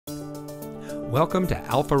Welcome to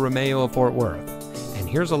Alfa Romeo of Fort Worth, and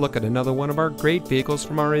here's a look at another one of our great vehicles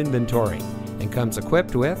from our inventory, and comes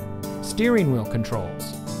equipped with steering wheel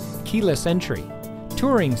controls, keyless entry,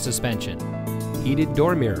 touring suspension, heated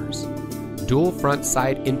door mirrors, dual front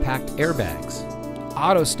side impact airbags,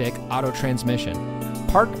 auto stick auto transmission,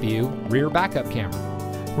 park view rear backup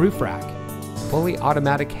camera, roof rack, fully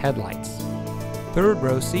automatic headlights, third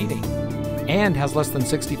row seating, and has less than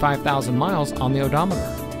 65,000 miles on the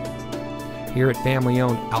odometer. Here at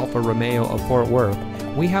family-owned Alfa Romeo of Fort Worth,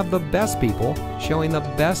 we have the best people showing the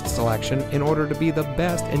best selection in order to be the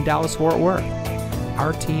best in Dallas-Fort Worth.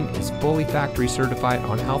 Our team is fully factory certified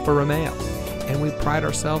on Alfa Romeo, and we pride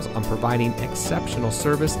ourselves on providing exceptional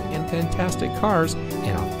service and fantastic cars in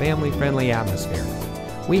a family-friendly atmosphere.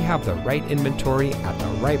 We have the right inventory at the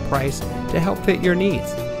right price to help fit your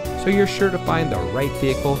needs, so you're sure to find the right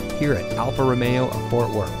vehicle here at Alfa Romeo of Fort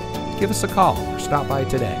Worth. Give us a call or stop by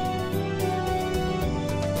today.